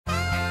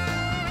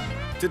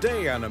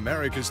Today on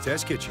America's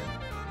Test Kitchen,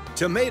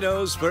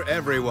 tomatoes for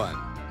everyone.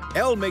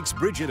 Elle makes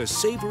Bridget a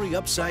savory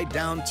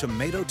upside-down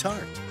tomato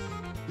tart.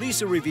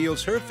 Lisa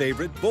reveals her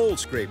favorite bowl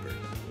scraper.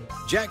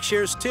 Jack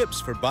shares tips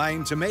for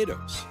buying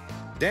tomatoes.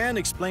 Dan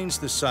explains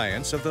the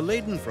science of the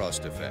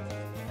Leidenfrost effect.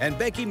 And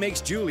Becky makes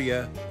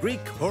Julia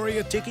Greek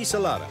Horiatiki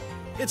Salata.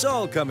 It's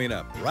all coming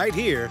up right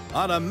here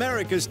on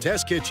America's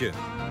Test Kitchen.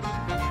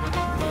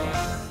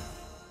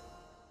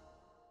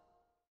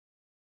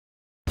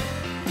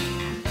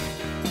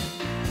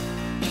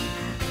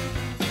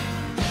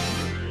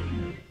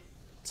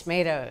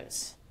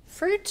 Tomatoes,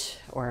 fruit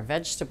or a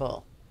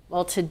vegetable?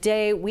 Well,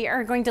 today we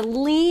are going to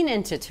lean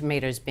into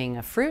tomatoes being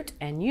a fruit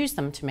and use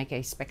them to make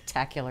a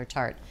spectacular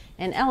tart.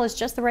 And Elle is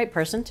just the right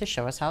person to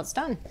show us how it's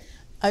done.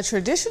 A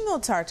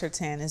traditional tart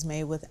tatin is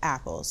made with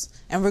apples,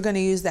 and we're going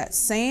to use that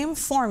same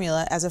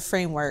formula as a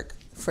framework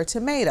for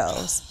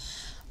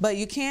tomatoes. But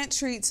you can't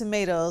treat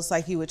tomatoes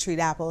like you would treat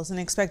apples and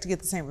expect to get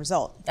the same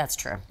result. That's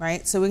true.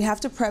 Right? So we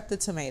have to prep the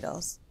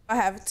tomatoes. I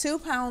have 2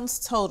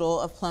 pounds total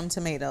of plum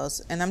tomatoes,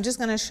 and I'm just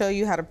going to show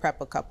you how to prep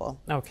a couple.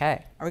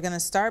 Okay. We're going to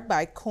start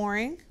by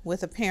coring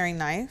with a paring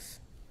knife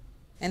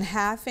and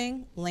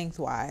halving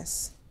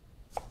lengthwise.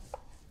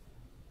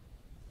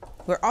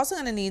 We're also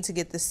going to need to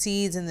get the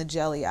seeds and the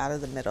jelly out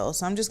of the middle,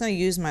 so I'm just going to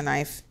use my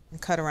knife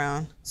and cut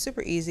around.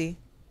 Super easy.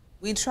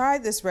 We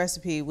tried this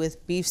recipe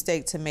with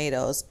beefsteak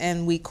tomatoes,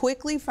 and we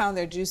quickly found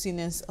their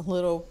juiciness a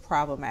little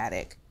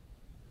problematic.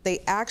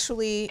 They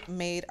actually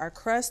made our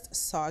crust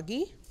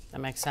soggy. That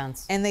makes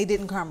sense. And they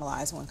didn't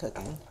caramelize when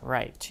cooking.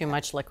 Right, too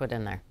much liquid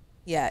in there.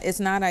 Yeah, it's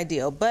not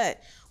ideal,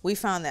 but we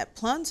found that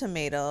plum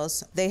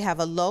tomatoes, they have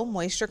a low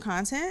moisture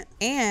content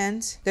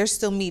and they're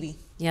still meaty.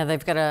 Yeah,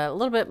 they've got a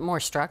little bit more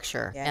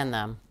structure in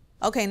them.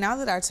 Okay, now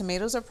that our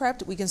tomatoes are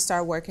prepped, we can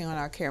start working on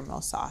our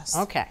caramel sauce.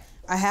 Okay.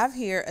 I have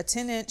here a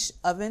 10-inch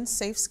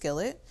oven-safe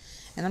skillet,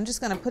 and I'm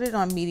just gonna put it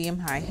on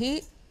medium-high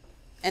heat.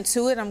 And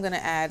to it, I'm gonna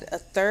add a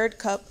 1/3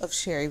 cup of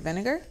sherry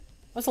vinegar.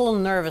 I was a little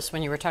nervous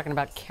when you were talking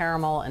about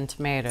caramel and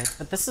tomatoes,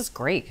 but this is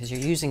great because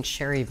you're using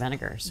sherry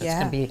vinegar, so it's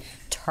going to be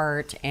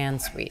tart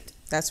and sweet.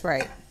 That's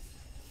right.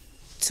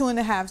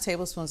 2½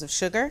 tablespoons of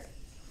sugar,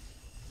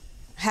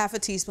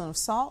 1/2 teaspoon of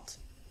salt,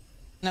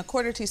 and a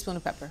 1/4 teaspoon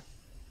of pepper.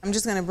 I'm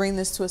just going to bring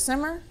this to a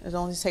simmer.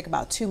 It'll only take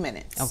about 2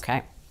 minutes.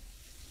 Okay.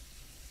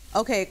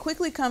 Okay, it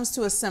quickly comes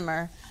to a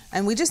simmer,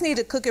 and we just need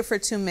to cook it for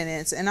 2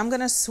 minutes. And I'm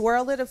going to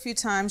swirl it a few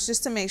times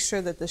just to make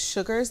sure that the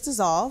sugar is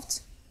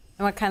dissolved.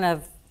 And what kind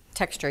of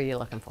texture are you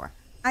looking for?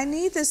 I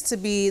need this to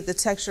be the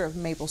texture of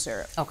maple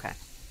syrup. Okay.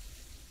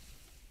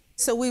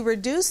 So we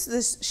reduced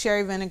this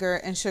sherry vinegar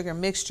and sugar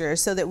mixture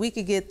so that we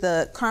could get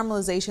the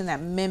caramelization that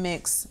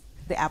mimics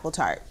the apple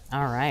tart.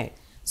 All right.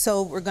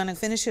 So we're gonna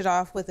finish it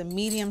off with a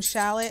medium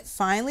shallot,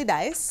 finely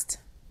diced,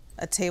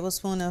 a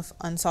tablespoon of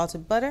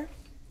unsalted butter,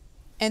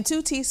 and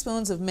 2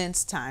 teaspoons of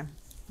minced thyme.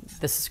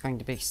 This is going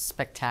to be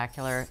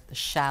spectacular. The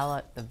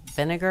shallot, the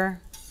vinegar.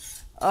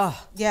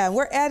 Oh. Yeah,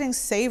 we're adding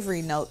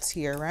savory notes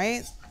here,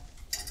 right?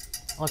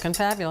 Looking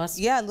fabulous.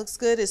 Yeah, it looks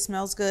good, it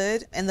smells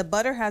good, and the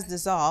butter has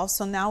dissolved,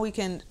 so now we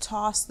can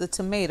toss the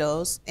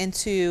tomatoes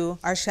into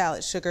our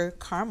shallot sugar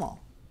caramel.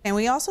 And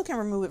we also can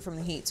remove it from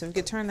the heat, so if you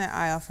could turn that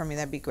eye off for me,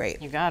 that'd be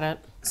great. You got it.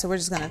 So we're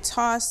just gonna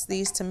toss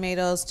these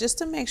tomatoes just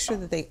to make sure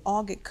that they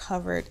all get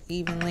covered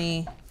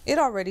evenly. It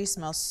already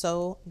smells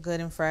so good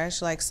and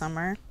fresh, like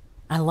summer.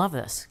 I love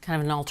this, kind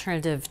of an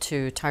alternative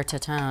to tart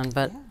tatin,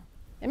 but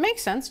it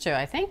makes sense too.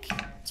 I think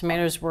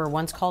tomatoes were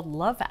once called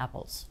love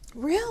apples.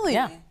 Really?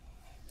 Yeah.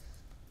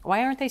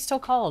 Why aren't they still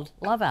called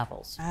love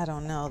apples? I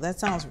don't know. That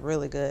sounds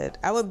really good.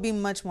 I would be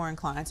much more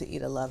inclined to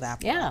eat a love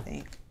apple, Yeah. I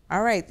think.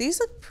 All right, these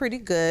look pretty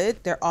good.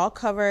 They're all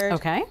covered.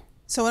 Okay.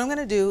 So what I'm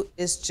gonna do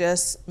is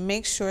just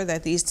make sure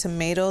that these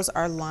tomatoes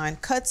are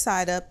lined, cut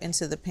side up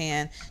into the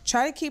pan.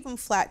 Try to keep them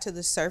flat to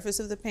the surface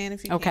of the pan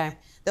if you can.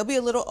 There'll be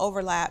a little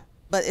overlap,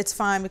 but it's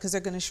fine because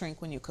they're gonna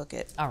shrink when you cook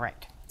it. All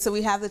right. So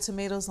we have the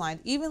tomatoes lined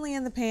evenly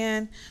in the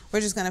pan.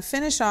 We're just gonna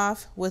finish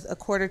off with a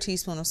 1/4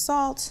 teaspoon of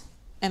salt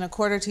and a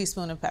 1/4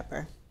 teaspoon of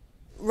pepper.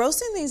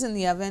 Roasting these in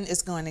the oven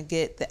is going to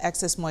get the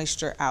excess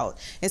moisture out.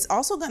 It's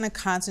also going to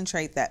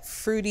concentrate that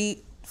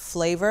fruity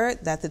flavor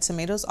that the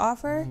tomatoes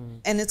offer,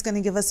 and it's going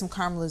to give us some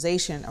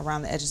caramelization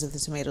around the edges of the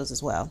tomatoes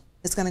as well.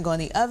 It's going to go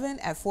in the oven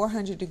at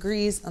 400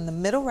 degrees on the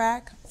middle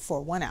rack for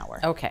 1 hour.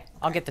 Okay,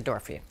 I'll get the door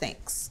for you.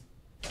 Thanks.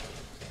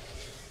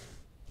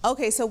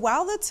 Okay, so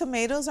while the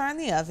tomatoes are in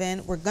the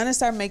oven, we're going to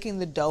start making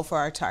the dough for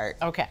our tart.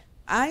 Okay.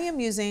 I am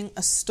using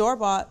a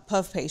store-bought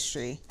puff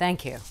pastry.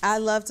 Thank you. I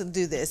love to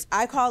do this.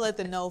 I call it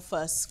the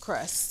no-fuss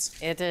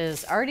crust. It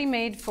is already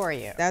made for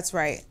you. That's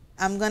right.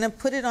 I'm gonna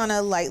put it on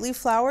a lightly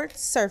floured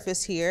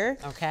surface here.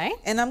 Okay.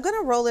 And I'm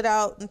gonna roll it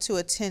out into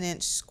a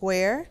 10-inch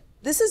square.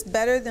 This is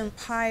better than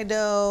pie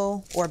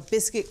dough or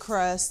biscuit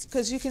crust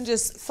because you can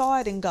just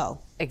thaw it and go.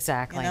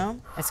 Exactly. You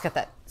know? It's got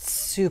that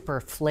super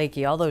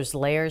flaky, all those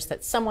layers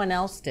that someone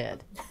else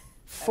did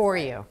for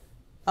you.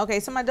 Okay,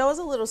 so my dough is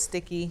a little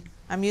sticky.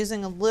 I'm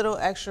using a little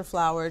extra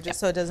flour just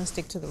so it doesn't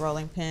stick to the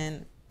rolling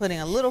pin.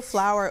 Putting a little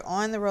flour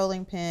on the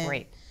rolling pin.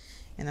 Great.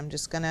 And I'm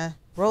just gonna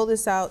Roll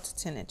this out to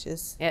 10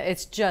 inches. Yeah,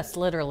 it's just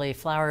literally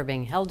flour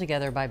being held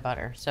together by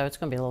butter, so it's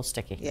going to be a little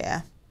sticky.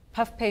 Yeah.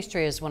 Puff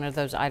pastry is one of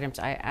those items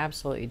I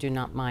absolutely do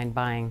not mind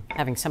buying,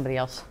 having somebody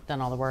else done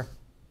all the work.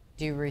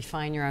 Do you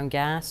refine your own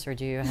gas, or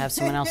do you have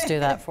someone else do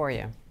that for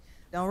you?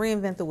 Don't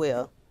reinvent the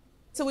wheel.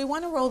 So we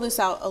want to roll this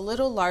out a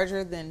little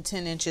larger than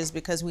 10 inches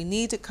because we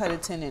need to cut a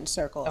 10-inch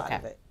circle out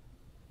of it.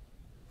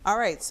 All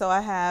right, so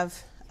I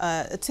have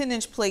a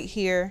 10-inch plate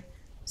here.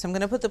 So I'm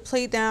going to put the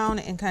plate down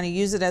and kind of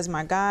use it as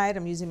my guide.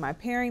 I'm using my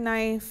paring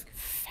knife.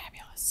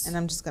 Fabulous. And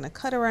I'm just going to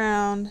cut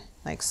around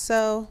like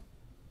so.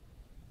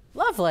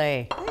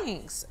 Lovely.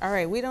 Thanks. All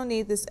right, we don't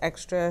need this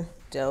extra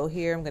dough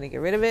here. I'm going to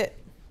get rid of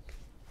it.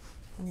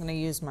 I'm going to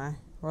use my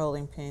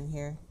rolling pin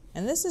here.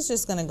 And this is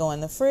just going to go in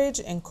the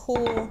fridge and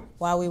cool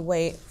while we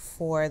wait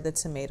for the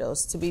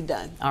tomatoes to be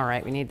done. All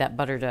right, we need that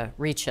butter to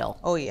re-chill.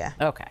 Oh, yeah.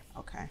 Okay.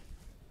 Okay.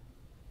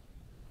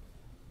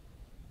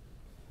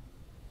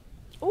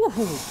 Ooh.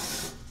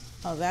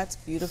 Oh, that's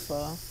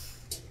beautiful.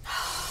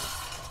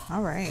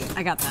 All right.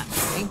 I got that.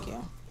 Thank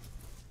you.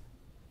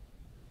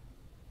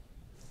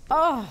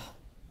 Oh,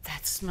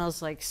 that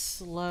smells like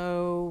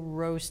slow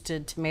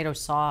roasted tomato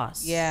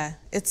sauce. Yeah,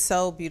 it's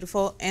so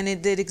beautiful. And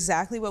it did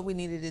exactly what we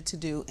needed it to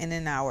do in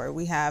an hour.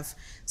 We have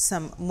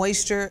some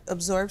moisture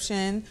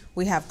absorption.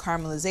 We have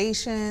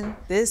caramelization.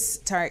 This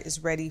tart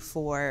is ready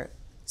for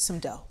some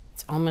dough.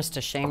 It's almost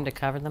a shame to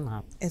cover them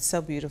up. It's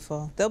so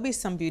beautiful. There'll be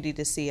some beauty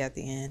to see at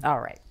the end. All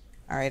right.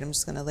 All right, I'm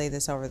just gonna lay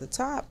this over the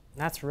top.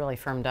 That's really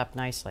firmed up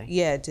nicely.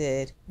 Yeah, it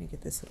did. Let me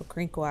get this little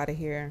crinkle out of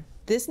here.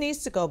 This needs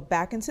to go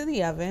back into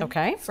the oven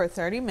for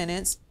 30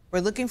 minutes.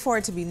 We're looking for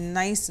it to be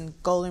nice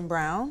and golden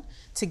brown.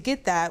 To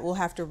get that, we'll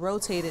have to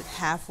rotate it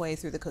halfway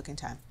through the cooking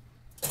time.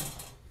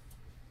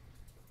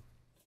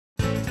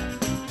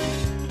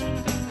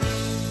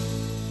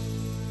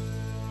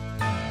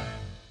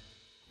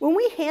 When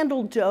we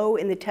handle dough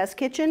in the test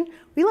kitchen,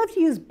 we love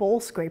to use bowl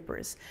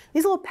scrapers.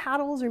 These little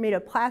paddles are made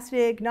of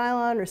plastic,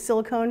 nylon, or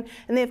silicone,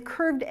 and they have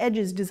curved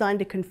edges designed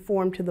to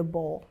conform to the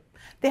bowl.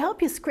 They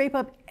help you scrape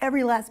up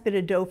every last bit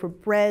of dough for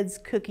breads,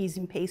 cookies,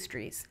 and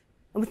pastries.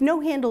 And with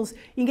no handles,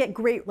 you can get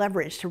great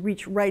leverage to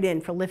reach right in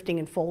for lifting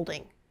and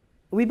folding.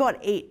 We bought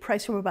 8,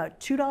 priced from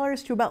about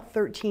 $2 to about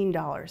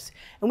 $13.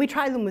 And we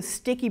tried them with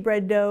sticky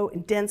bread dough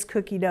and dense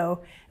cookie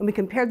dough, and we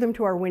compared them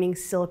to our winning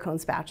silicone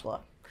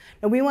spatula.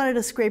 Now, we wanted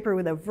a scraper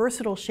with a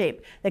versatile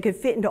shape that could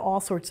fit into all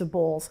sorts of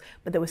bowls,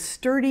 but that was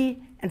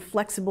sturdy and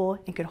flexible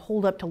and could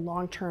hold up to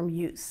long-term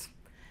use.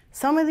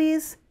 Some of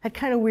these had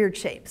kind of weird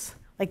shapes,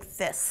 like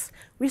this.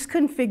 We just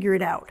couldn't figure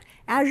it out.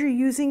 As you're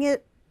using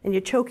it and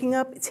you're choking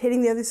up, it's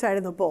hitting the other side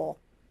of the bowl.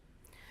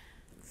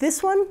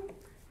 This one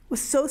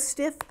was so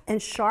stiff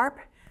and sharp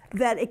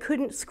that it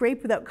couldn't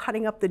scrape without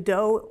cutting up the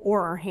dough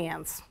or our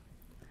hands.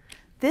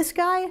 This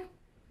guy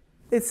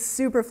is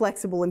super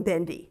flexible and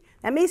bendy.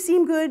 That may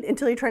seem good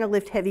until you're trying to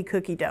lift heavy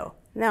cookie dough.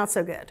 Not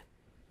so good.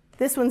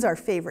 This one's our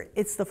favorite.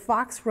 It's the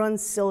Fox Run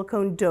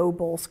Silicone Dough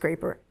Bowl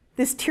Scraper.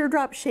 This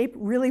teardrop shape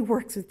really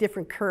works with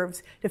different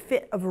curves to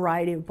fit a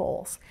variety of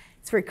bowls.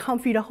 It's very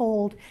comfy to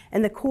hold,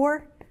 and the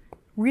core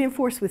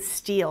reinforced with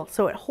steel,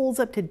 so it holds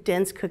up to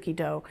dense cookie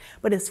dough,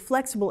 but its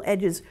flexible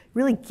edges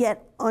really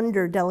get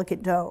under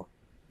delicate dough.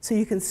 So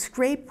you can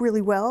scrape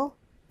really well,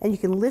 and you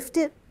can lift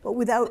it, but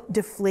without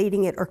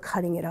deflating it or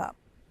cutting it up.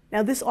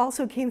 Now, this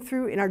also came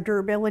through in our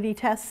durability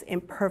tests in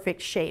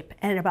perfect shape,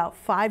 and at about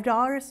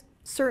 $5,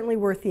 certainly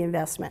worth the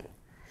investment.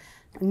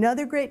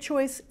 Another great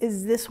choice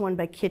is this one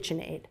by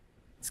KitchenAid.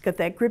 It's got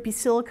that grippy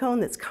silicone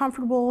that's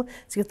comfortable.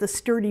 It's got the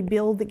sturdy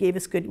build that gave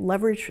us good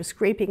leverage for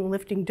scraping and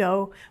lifting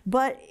dough,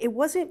 but it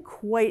wasn't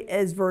quite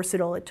as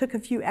versatile. It took a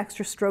few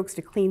extra strokes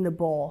to clean the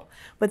bowl,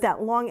 but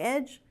that long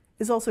edge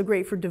is also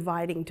great for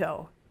dividing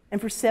dough. And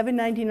for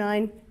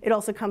 $7.99, it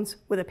also comes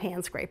with a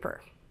pan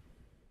scraper.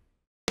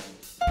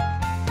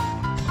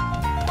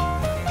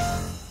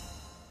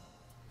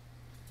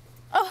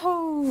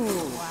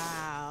 Oh!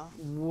 Wow.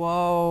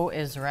 Whoa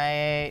is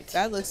right.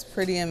 That looks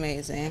pretty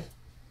amazing.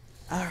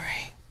 All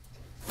right.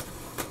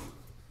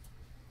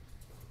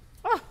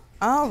 Oh.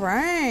 All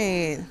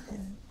right.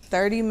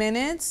 30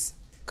 minutes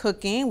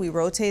cooking. We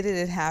rotated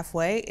it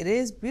halfway. It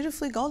is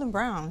beautifully golden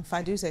brown, if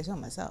I do say so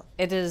myself.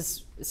 It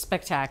is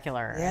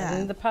spectacular. Yeah.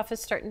 And the puff is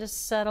starting to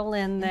settle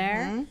in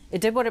there.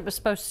 It did what it was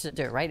supposed to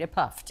do, right? It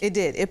puffed. It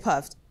did. It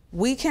puffed.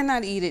 We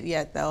cannot eat it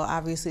yet, though.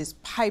 Obviously, it's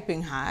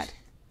piping hot.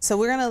 So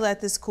we're going to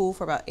let this cool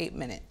for about 8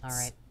 minutes. All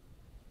right.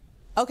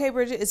 Okay,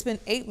 Bridget, it's been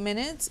 8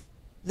 minutes.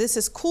 This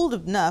is cooled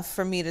enough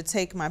for me to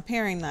take my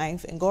paring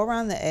knife and go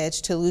around the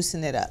edge to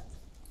loosen it up.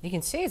 You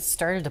can see it's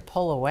started to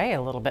pull away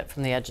a little bit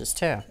from the edges,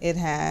 too. It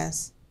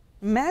has.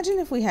 Imagine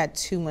if we had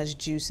too much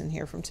juice in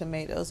here from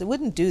tomatoes. It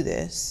wouldn't do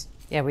this.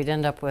 Yeah, we'd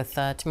end up with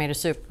tomato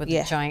soup with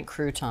a giant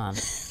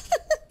crouton.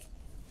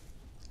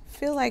 I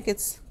feel like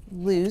it's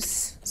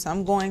loose, so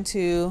I'm going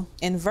to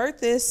invert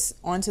this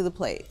onto the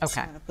plate. Okay.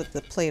 So I'm going to put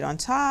the plate on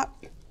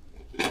top,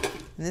 and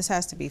this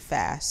has to be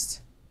fast.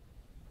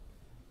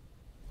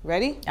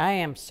 Ready? I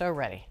am so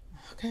ready.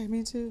 Okay,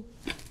 me too.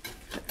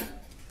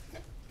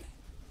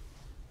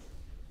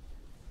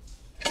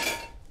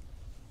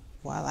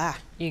 Voila.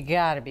 You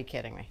gotta be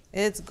kidding me.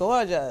 It's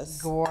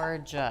gorgeous.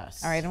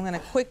 Gorgeous. All right, I'm gonna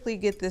quickly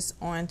get this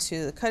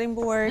onto the cutting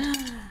board.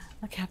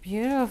 Look how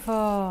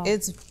beautiful.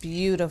 It's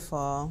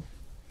beautiful.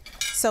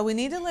 So we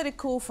need to let it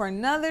cool for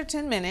another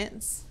 10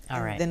 minutes.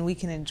 All right. Then we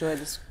can enjoy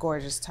this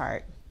gorgeous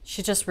tart.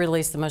 She just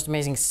released the most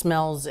amazing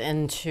smells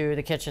into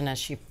the kitchen as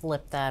she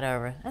flipped that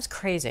over. That's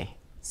crazy.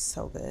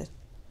 So good.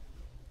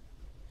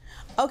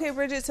 Okay,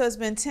 Bridget, so it's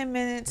been 10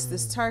 minutes.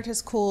 This tart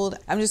has cooled.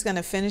 I'm just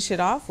gonna finish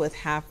it off with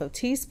half a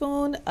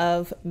teaspoon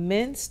of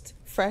minced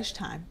fresh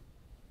thyme.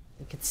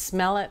 You can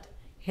smell it,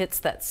 hits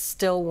that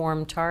still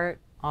warm tart,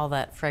 all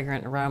that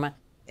fragrant aroma.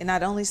 It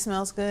not only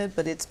smells good,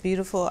 but it's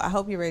beautiful. I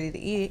hope you're ready to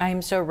eat. I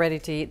am so ready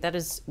to eat. That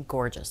is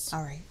gorgeous.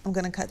 All right, I'm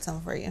gonna cut some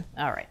for you.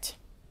 All right.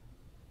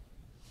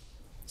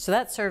 So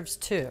that serves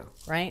 2,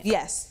 right?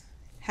 Yes,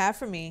 half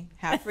for me,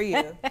 half for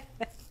you.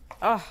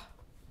 Oh,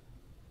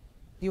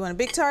 you want a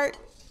big tart?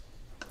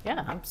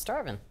 Yeah, I'm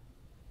starving.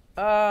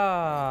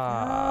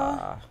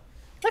 Oh.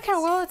 Look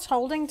how well it's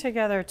holding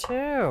together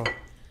too.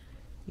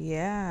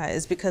 Yeah,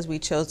 it's because we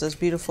chose those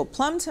beautiful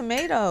plum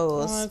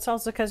tomatoes. Well, it's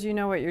also because you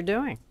know what you're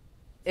doing.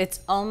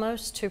 It's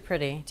almost too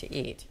pretty to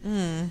eat.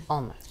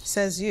 Almost.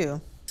 Says you.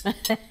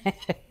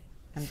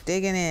 I'm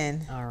digging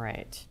in. All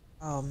right.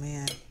 Oh,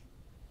 man.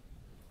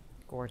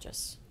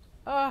 Gorgeous.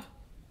 Oh.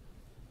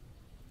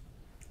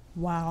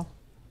 Wow.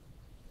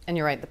 And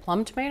you're right, the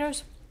plum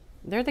tomatoes,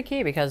 they're the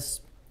key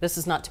because this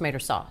is not tomato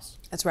sauce.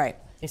 That's right.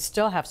 They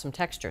still have some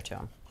texture to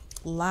them.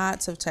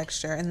 Lots of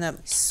texture, and the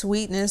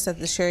sweetness of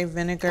the sherry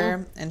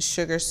vinegar and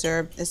sugar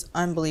syrup is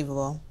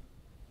unbelievable.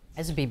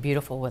 This would be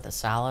beautiful with a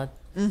salad.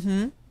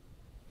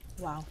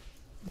 Wow.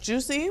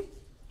 Juicy.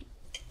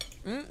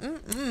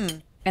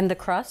 And the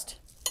crust,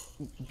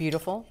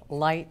 beautiful,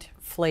 light,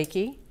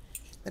 flaky.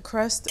 The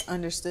crust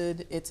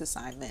understood its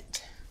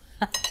assignment.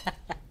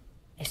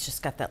 It's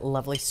just got that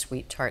lovely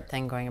sweet tart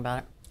thing going about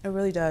it. It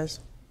really does.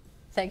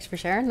 Thanks for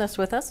sharing this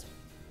with us.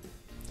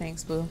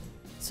 Thanks, Boo.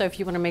 So if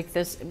you want to make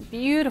this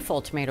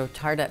beautiful tomato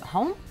tart at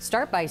home,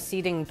 start by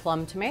seeding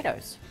plum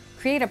tomatoes.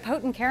 Create a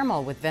potent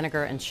caramel with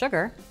vinegar and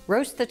sugar,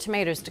 roast the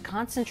tomatoes to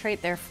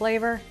concentrate their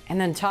flavor, and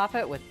then top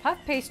it with puff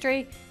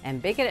pastry and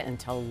bake it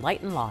until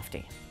light and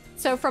lofty.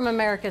 So from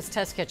America's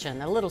Test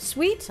Kitchen, a little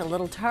sweet, a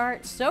little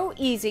tart, so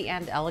easy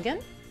and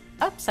elegant,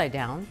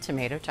 Upside-Down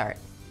Tomato Tart.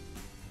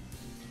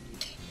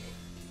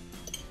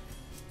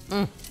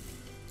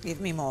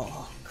 Give me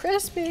more.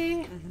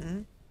 Crispy.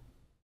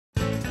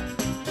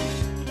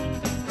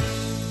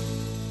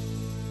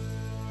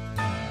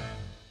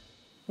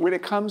 When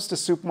it comes to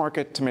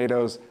supermarket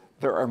tomatoes,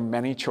 there are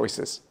many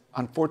choices.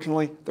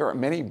 Unfortunately, there are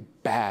many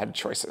bad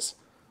choices.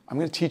 I'm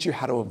going to teach you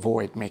how to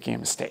avoid making a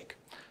mistake.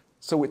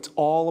 So it's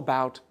all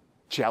about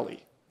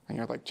jelly. And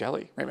you're like,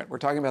 jelly? Wait a minute, we're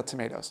talking about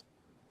tomatoes.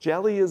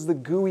 Jelly is the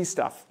gooey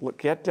stuff. Look,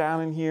 get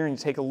down in here and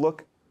you take a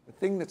look. The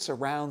thing that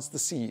surrounds the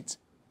seeds.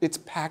 It's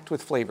packed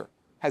with flavor.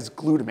 Has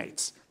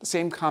glutamates, the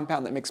same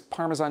compound that makes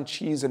Parmesan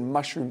cheese and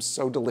mushrooms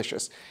so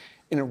delicious.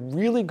 In a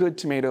really good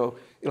tomato,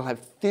 it'll have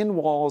thin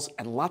walls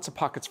and lots of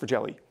pockets for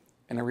jelly.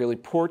 In a really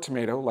poor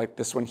tomato, like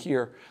this one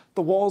here,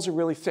 the walls are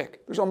really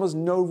thick. There's almost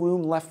no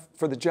room left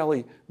for the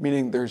jelly,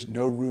 meaning there's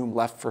no room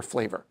left for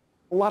flavor.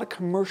 A lot of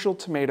commercial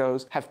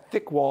tomatoes have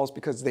thick walls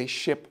because they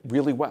ship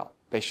really well.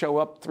 They show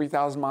up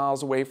 3,000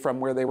 miles away from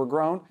where they were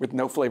grown with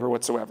no flavor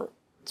whatsoever.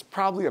 It's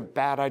probably a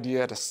bad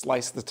idea to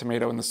slice the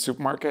tomato in the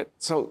supermarket.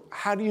 So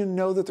how do you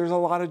know that there's a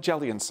lot of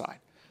jelly inside?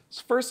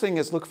 So first thing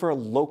is look for a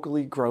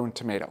locally grown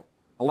tomato.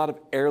 A lot of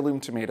heirloom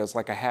tomatoes,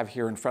 like I have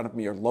here in front of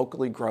me, are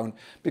locally grown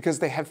because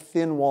they have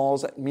thin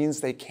walls. That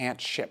means they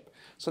can't ship.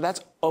 So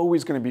that's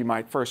always going to be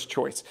my first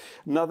choice.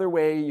 Another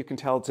way you can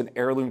tell it's an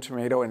heirloom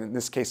tomato, and in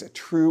this case, a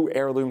true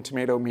heirloom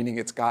tomato, meaning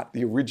it's got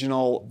the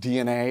original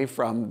DNA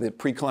from the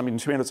pre-Columbian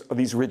tomatoes, are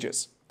these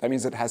ridges. That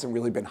means it hasn't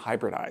really been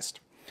hybridized.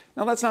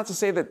 Now, that's not to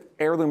say that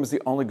heirloom is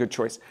the only good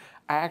choice.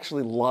 I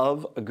actually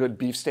love a good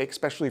beefsteak,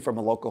 especially from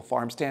a local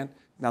farm stand.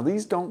 Now,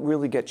 these don't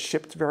really get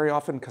shipped very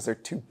often because they're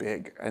too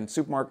big, and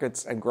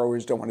supermarkets and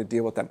growers don't want to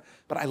deal with them,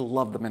 but I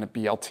love them in a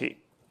BLT.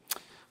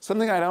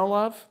 Something I don't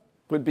love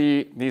would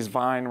be these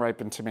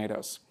vine-ripened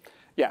tomatoes.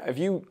 Yeah, if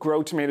you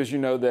grow tomatoes, you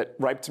know that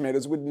ripe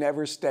tomatoes would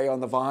never stay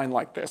on the vine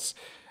like this.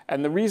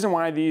 And the reason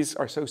why these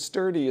are so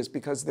sturdy is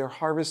because they're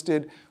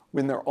harvested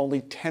when they're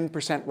only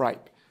 10%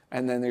 ripe.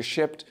 And then they're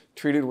shipped,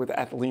 treated with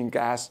ethylene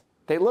gas.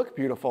 They look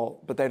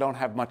beautiful, but they don't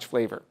have much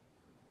flavor.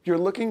 If you're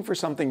looking for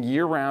something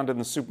year-round in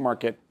the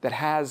supermarket that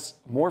has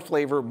more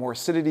flavor, more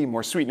acidity,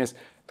 more sweetness,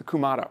 the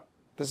Kumato.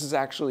 This is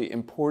actually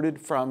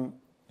imported from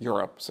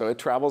Europe, so it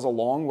travels a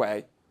long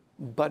way,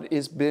 but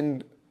it's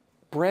been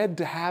bred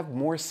to have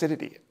more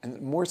acidity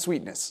and more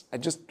sweetness.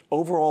 And just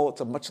overall,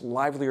 it's a much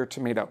livelier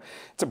tomato.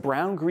 It's a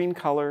brown-green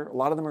color. A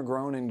lot of them are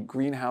grown in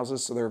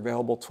greenhouses, so they're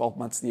available 12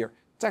 months of the year.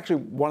 It's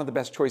actually one of the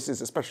best choices,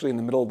 especially in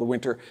the middle of the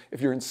winter,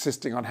 if you're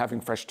insisting on having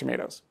fresh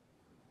tomatoes.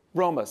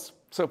 Romas.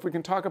 So if we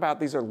can talk about,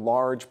 these are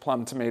large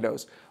plum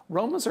tomatoes.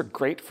 Romas are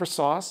great for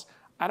sauce.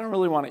 I don't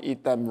really want to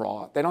eat them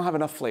raw. They don't have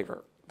enough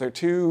flavor. They're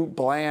too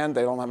bland.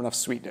 They don't have enough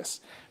sweetness.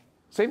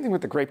 Same thing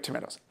with the grape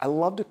tomatoes. I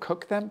love to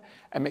cook them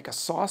and make a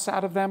sauce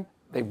out of them,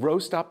 They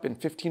roast up in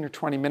 15 or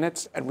 20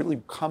 minutes and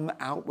really come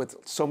out with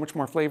so much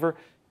more flavor.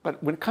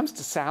 But when it comes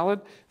to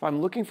salad, if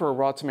I'm looking for a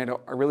raw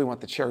tomato, I really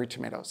want the cherry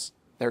tomatoes.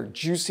 They're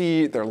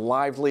juicy, they're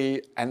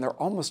lively, and they're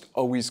almost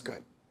always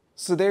good.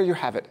 So there you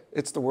have it.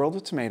 It's the world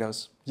of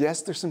tomatoes.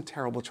 Yes, there's some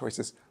terrible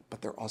choices,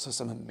 but there are also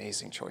some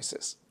amazing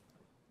choices.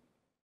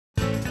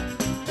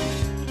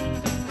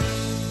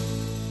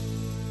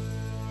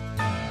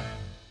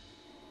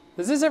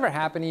 Does this ever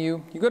happen to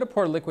you? You go to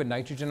pour liquid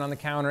nitrogen on the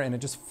counter and it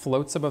just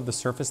floats above the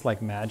surface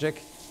like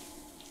magic?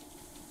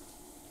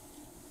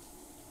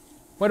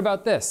 What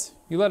about this?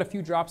 You let a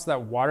few drops of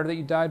that water that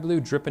you dyed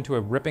blue drip into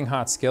a ripping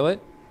hot skillet,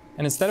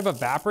 and instead of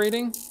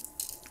evaporating,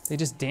 they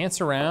just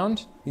dance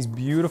around, these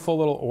beautiful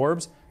little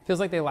orbs. Feels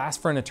like they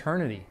last for an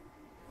eternity.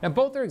 Now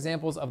both are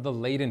examples of the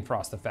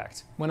Leidenfrost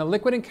effect. When a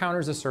liquid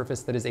encounters a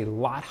surface that is a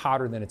lot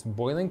hotter than its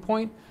boiling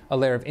point, a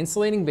layer of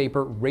insulating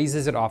vapor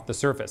raises it off the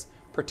surface,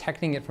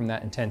 protecting it from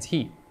that intense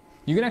heat.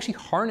 You can actually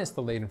harness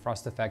the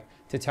Leidenfrost effect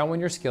to tell when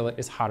your skillet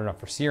is hot enough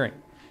for searing.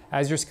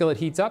 As your skillet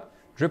heats up,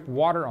 drip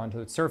water onto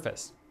its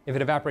surface. If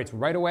it evaporates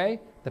right away,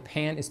 the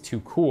pan is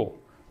too cool.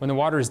 When the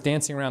water is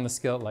dancing around the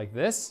skillet like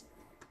this,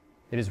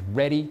 it is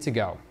ready to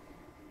go.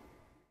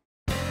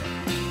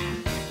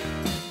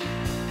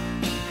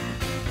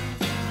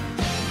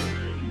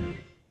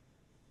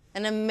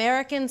 An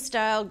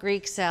American-style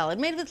Greek salad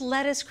made with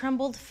lettuce,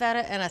 crumbled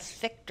feta, and a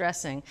thick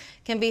dressing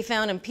can be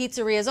found in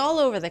pizzerias all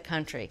over the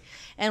country.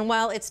 And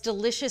while it's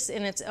delicious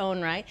in its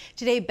own right,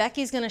 today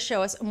Becky's going to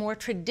show us a more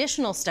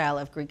traditional style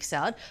of Greek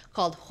salad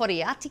called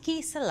Horiatiki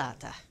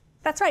Salata.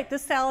 That's right,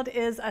 this salad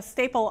is a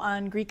staple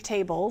on Greek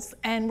tables,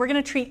 and we're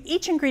going to treat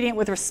each ingredient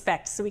with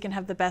respect so we can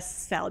have the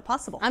best salad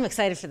possible. I'm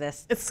excited for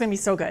this. It's going to be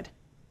so good.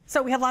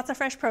 So we have lots of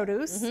fresh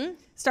produce,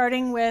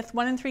 starting with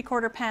 1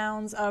 3/4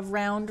 pounds of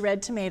round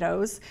red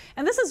tomatoes.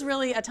 And this is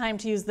really a time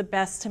to use the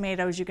best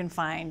tomatoes you can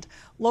find.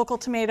 Local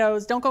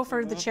tomatoes, don't go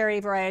for the cherry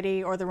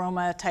variety or the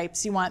Roma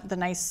types. You want the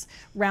nice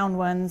round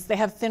ones. They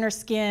have thinner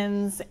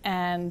skins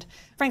and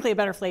frankly a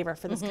better flavor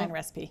for this kind of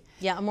recipe.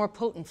 Yeah, a more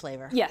potent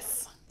flavor.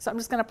 Yes. So I'm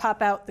just going to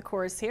pop out the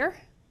cores here.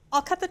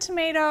 I'll cut the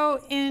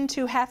tomato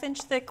into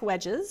 1/2-inch thick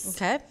wedges.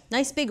 Okay,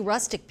 nice big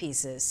rustic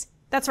pieces.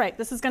 That's right,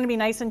 this is going to be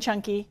nice and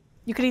chunky.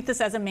 You could eat this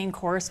as a main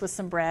course with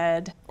some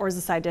bread or as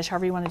a side dish,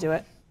 however you want to do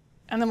it.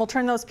 And then we'll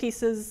turn those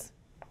pieces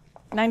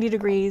 90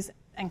 degrees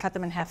and cut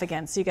them in half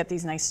again so you get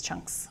these nice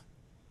chunks.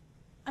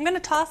 I'm going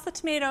to toss the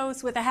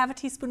tomatoes with 1/2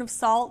 teaspoon of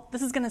salt.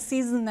 This is going to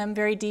season them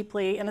very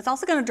deeply, and it's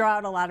also going to draw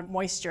out a lot of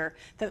moisture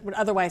that would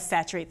otherwise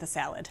saturate the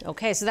salad.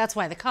 Okay, so that's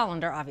why the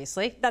colander,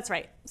 obviously. That's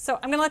right. So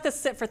I'm going to let this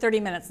sit for 30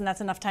 minutes, and that's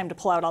enough time to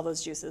pull out all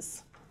those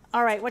juices.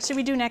 All right, what should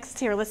we do next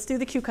here? Let's do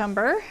the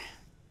cucumber.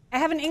 I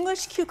have an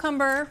English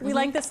cucumber. We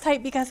like this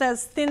type because it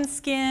has thin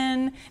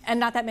skin and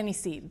not that many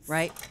seeds.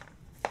 Right.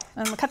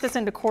 And we'll cut this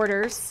into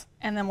quarters,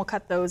 and then we'll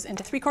cut those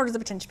into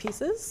 3/4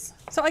 pieces.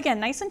 So again,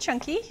 nice and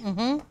chunky.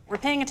 We're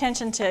paying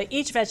attention to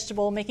each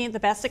vegetable, making it the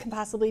best it can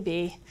possibly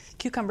be.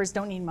 Cucumbers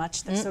don't need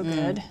much, they're so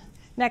good.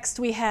 Next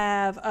we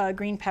have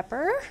green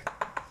pepper.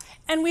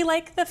 And we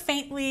like the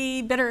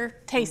faintly bitter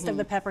taste of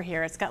the pepper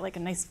here. It's got like a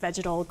nice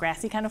vegetal,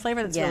 grassy kind of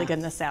flavor that's really good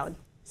in this salad.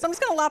 So I'm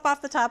just going to lop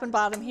off the top and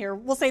bottom here.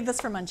 We'll save this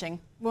for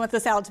munching. We want the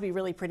salad to be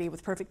really pretty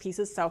with perfect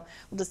pieces, so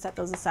we'll just set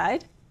those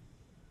aside.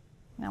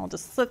 Now we'll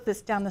just slit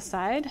this down the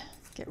side,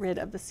 get rid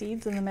of the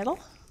seeds in the middle.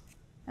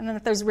 And then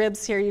if there's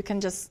ribs here, you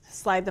can just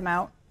slide them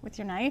out with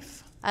your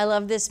knife. I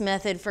love this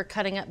method for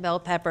cutting up bell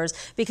peppers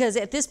because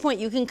at this point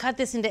you can cut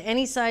this into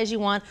any size you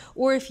want,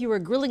 or if you were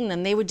grilling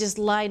them, they would just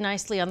lie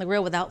nicely on the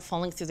grill without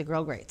falling through the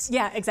grill grates.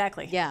 Yeah,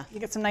 exactly. Yeah. You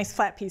get some nice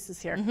flat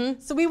pieces here.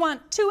 So we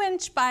want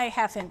 2-inch by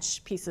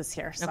 1/2-inch pieces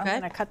here. So I'm Okay.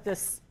 going to cut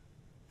this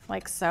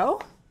like so.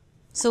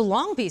 So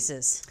long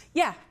pieces.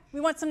 Yeah, we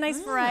want some nice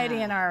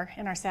variety in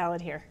our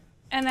salad here.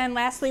 And then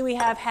lastly, we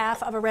have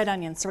 1/2 of a red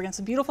onion. So we're getting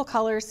some beautiful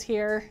colors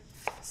here.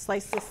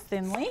 Slice this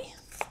thinly.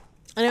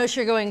 I notice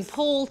you're going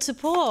pull to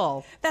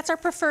pull. That's our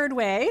preferred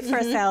way for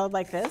a salad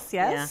like this,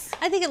 yes? Yeah.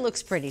 I think it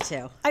looks pretty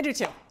too. I do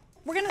too.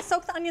 We're gonna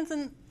soak the onions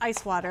in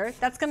ice water.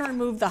 That's gonna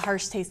remove the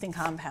harsh tasting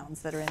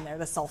compounds that are in there,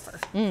 the sulfur.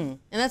 And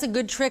that's a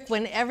good trick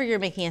whenever you're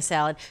making a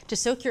salad, to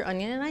soak your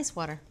onion in ice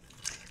water.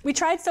 We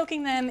tried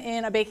soaking them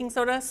in a baking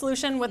soda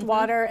solution with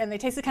water, and they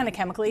tasted kind of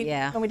chemically.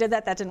 Yeah. When we did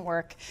that, that didn't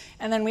work.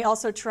 And then we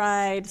also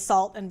tried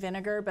salt and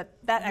vinegar, but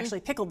that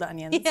actually pickled the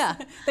onions. Yeah.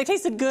 They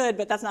tasted good,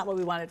 but that's not what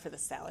we wanted for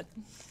this salad.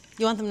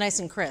 You want them nice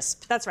and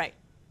crisp. That's right.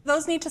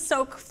 Those need to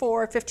soak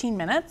for 15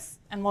 minutes,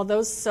 and while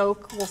those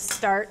soak, we'll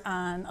start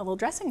on a little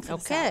dressing for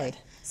the salad.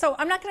 So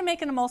I'm not gonna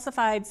make an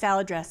emulsified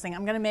salad dressing.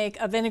 I'm gonna make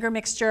a vinegar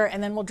mixture,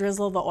 and then we'll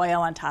drizzle the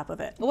oil on top of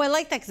it. Oh, I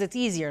like that because it's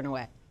easier in a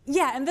way.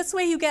 Yeah, and this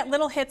way you get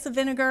little hits of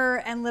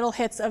vinegar and little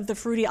hits of the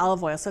fruity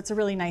olive oil, so it's a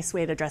really nice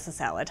way to dress a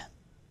salad.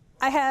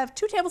 I have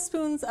 2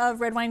 tablespoons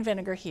of red wine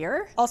vinegar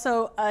here,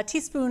 also a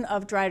teaspoon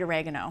of dried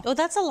oregano. Oh,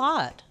 that's a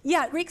lot.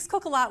 Yeah, Greeks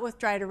cook a lot with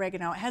dried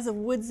oregano. It has a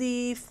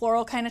woodsy,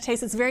 floral kind of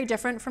taste. It's very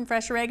different from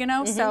fresh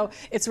oregano, so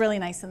it's really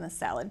nice in this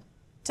salad.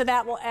 To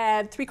that, we'll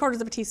add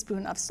 3/4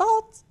 teaspoon of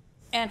salt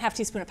and 1/2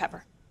 teaspoon of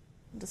pepper.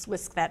 Just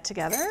whisk that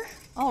together.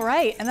 All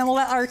right, and then we'll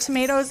let our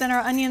tomatoes and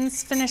our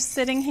onions finish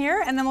sitting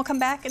here, and then we'll come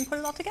back and put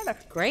it all together.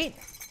 Great.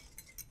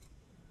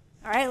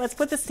 All right, let's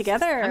put this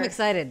together. I'm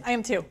excited. I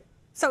am too.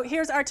 So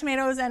here's our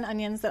tomatoes and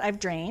onions that I've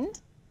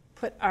drained.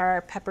 Put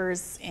our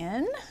peppers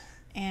in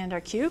and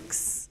our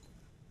cukes.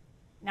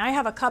 Now I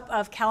have a cup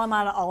of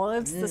Kalamata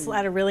olives. This will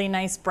add a really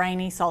nice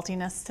briny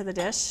saltiness to the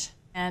dish.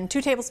 And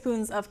 2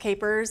 tablespoons of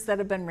capers that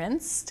have been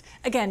rinsed.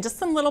 Again, just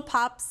some little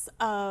pops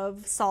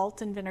of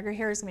salt and vinegar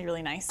here is gonna be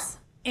really nice.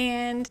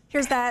 And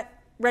here's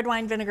that red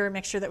wine vinegar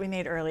mixture that we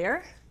made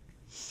earlier.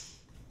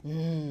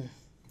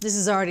 This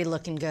is already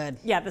looking good.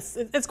 Yeah,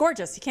 it's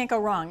gorgeous. You can't go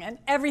wrong. And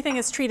everything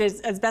is treated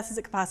as best as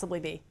it could possibly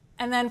be.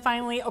 And then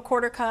finally, a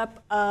 1/4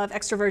 cup of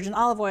extra virgin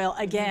olive oil.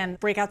 Again,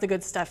 break out the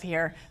good stuff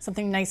here.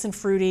 Something nice and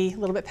fruity, a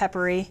little bit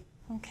peppery.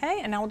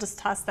 Okay, and now we'll just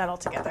toss that all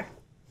together.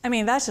 I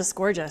mean, that's just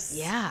gorgeous.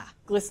 Yeah.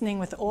 Glistening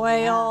with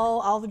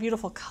oil, all the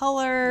beautiful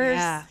colors.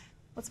 Yeah.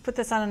 Let's put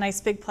this on a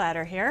nice big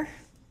platter here.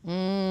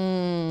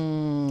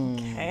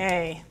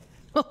 Okay.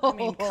 I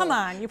mean, come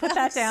on, you put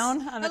that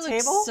down on the That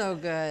table. looks so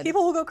good.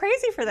 People will go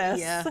crazy for this.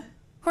 Yeah.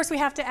 Of course, we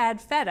have to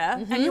add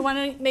feta, and you want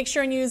to make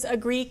sure and use a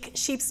Greek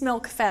sheep's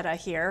milk feta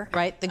here.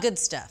 Right, the good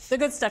stuff. The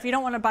good stuff. You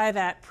don't want to buy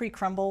that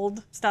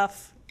pre-crumbled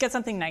stuff. Get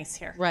something nice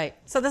here. Right.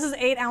 So this is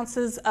 8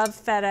 ounces of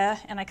feta,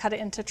 and I cut it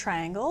into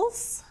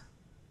triangles.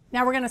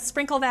 Now we're going to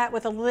sprinkle that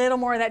with a little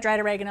more of that dried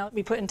oregano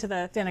we put into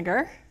the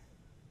vinegar.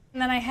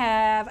 And then I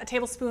have a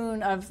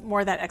tablespoon of more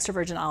of that extra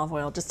virgin olive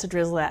oil just to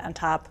drizzle that on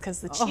top because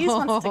the cheese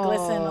wants to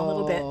glisten a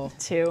little bit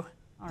too.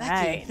 All Becky,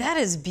 right. that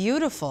is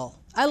beautiful.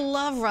 I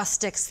love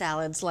rustic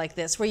salads like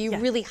this where you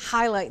really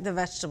highlight the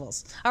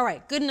vegetables. All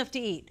right, good enough to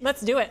eat.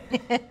 Let's do it.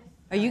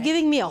 Are you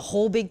giving me a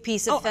whole big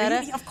piece of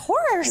feta? Of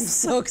course. I'm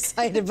so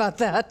excited about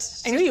that.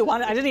 I knew you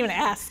wanted. I didn't even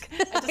ask.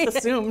 I just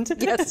assumed.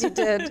 Yes, you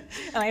did.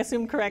 And I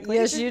assumed correctly.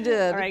 Yes, you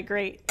did. All right,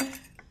 great.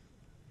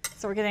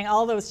 So we're getting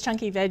all those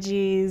chunky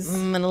veggies.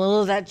 And a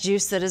little of that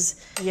juice that is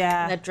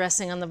Yeah. that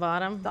dressing on the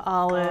bottom. The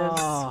olives.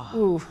 Oh.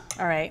 Ooh,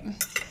 all right.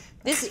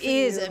 This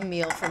is a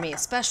meal for me,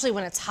 especially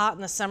when it's hot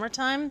in the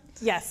summertime.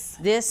 Yes.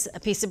 This, a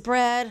piece of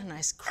bread, a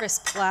nice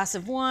crisp glass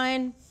of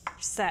wine. You're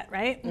set,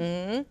 right?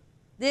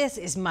 This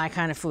is my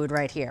kind of food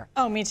right here.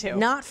 Oh, me too.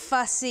 Not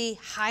fussy,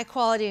 high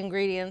quality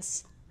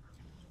ingredients.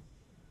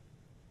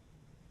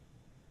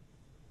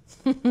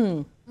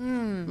 The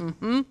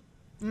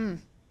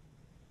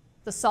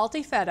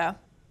salty feta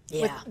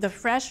with the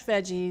fresh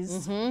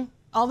veggies,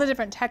 all the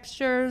different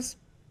textures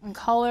and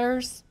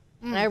colors.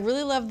 And I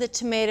really love the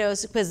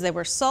tomatoes because they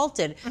were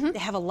salted. They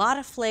have a lot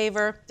of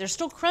flavor. They're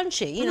still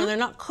crunchy. You know, they're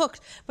not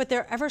cooked, but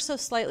they're ever so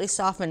slightly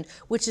softened,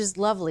 which is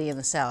lovely in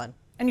the salad.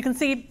 And you can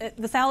see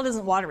the salad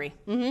isn't watery.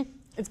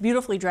 It's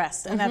beautifully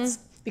dressed, and that's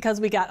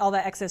because we got all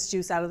that excess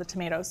juice out of the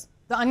tomatoes.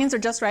 The onions are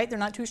just right. They're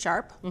not too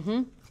sharp.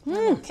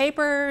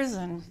 Capers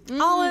and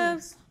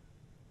olives.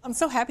 I'm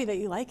so happy that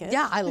you like it.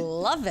 Yeah, I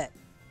love it.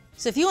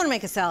 So if you want to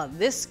make a salad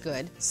this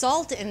good,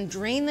 salt and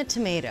drain the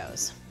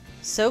tomatoes.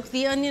 Soak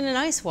the onion in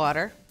ice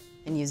water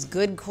and use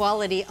good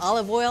quality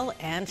olive oil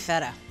and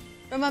feta.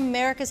 From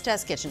America's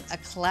Test Kitchen, a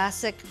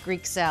classic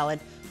Greek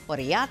salad,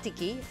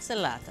 Horiatiki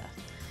Salata.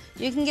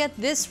 You can get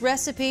this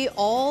recipe,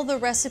 all the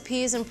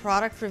recipes and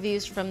product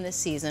reviews from this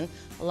season,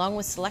 along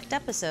with select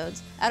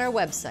episodes at our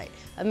website,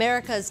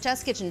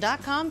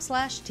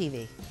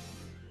 americastestkitchen.com/TV.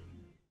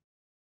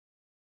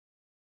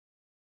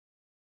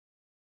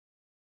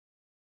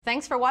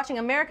 Thanks for watching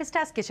America's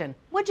Test Kitchen.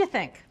 What'd you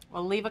think?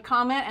 Well, leave a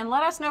comment and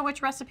let us know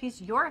which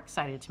recipes you're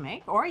excited to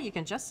make, or you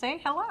can just say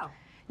hello.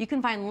 You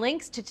can find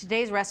links to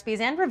today's recipes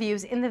and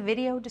reviews in the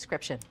video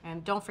description.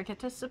 And don't forget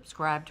to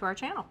subscribe to our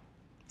channel.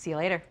 See you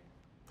later.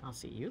 I'll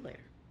see you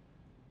later.